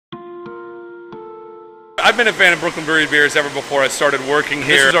I've been a fan of Brooklyn Brewery beers ever before I started working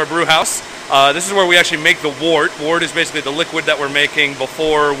here. This is our brew house. This is where we actually make the wort. Wort is basically the liquid that we're making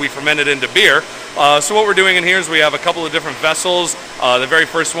before we ferment it into beer. So what we're doing in here is we have a couple of different vessels. The very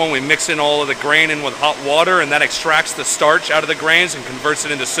first one, we mix in all of the grain in with hot water, and that extracts the starch out of the grains and converts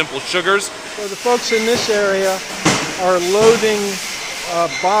it into simple sugars. So the folks in this area are loading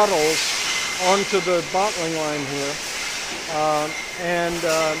bottles onto the bottling line here, and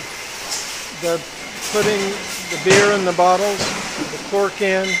they're putting the beer in the bottles, the cork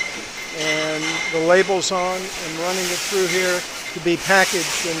in, and the labels on, and running it through here to be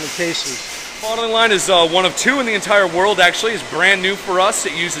packaged in the cases. Bottling line is one of two in the entire world, actually. It's brand new for us.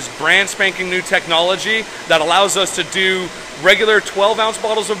 It uses brand spanking new technology that allows us to do regular 12-ounce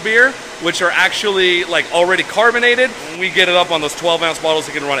bottles of beer, which are actually like already carbonated. When we get it up on those 12-ounce bottles,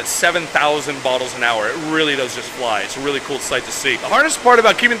 it can run at 7,000 bottles an hour. It really does just fly. It's a really cool sight to see. The hardest part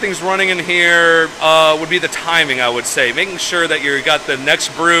about keeping things running in here would be the timing, I would say. Making sure that you got the next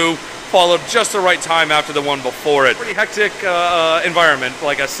brew followed just the right time after the one before it. Pretty hectic environment,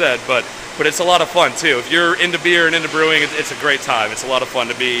 like I said, but it's a lot of fun too. If you're into beer and into brewing, it's a great time. It's a lot of fun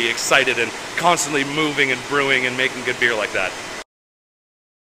to be excited and constantly moving and brewing and making good beer like that.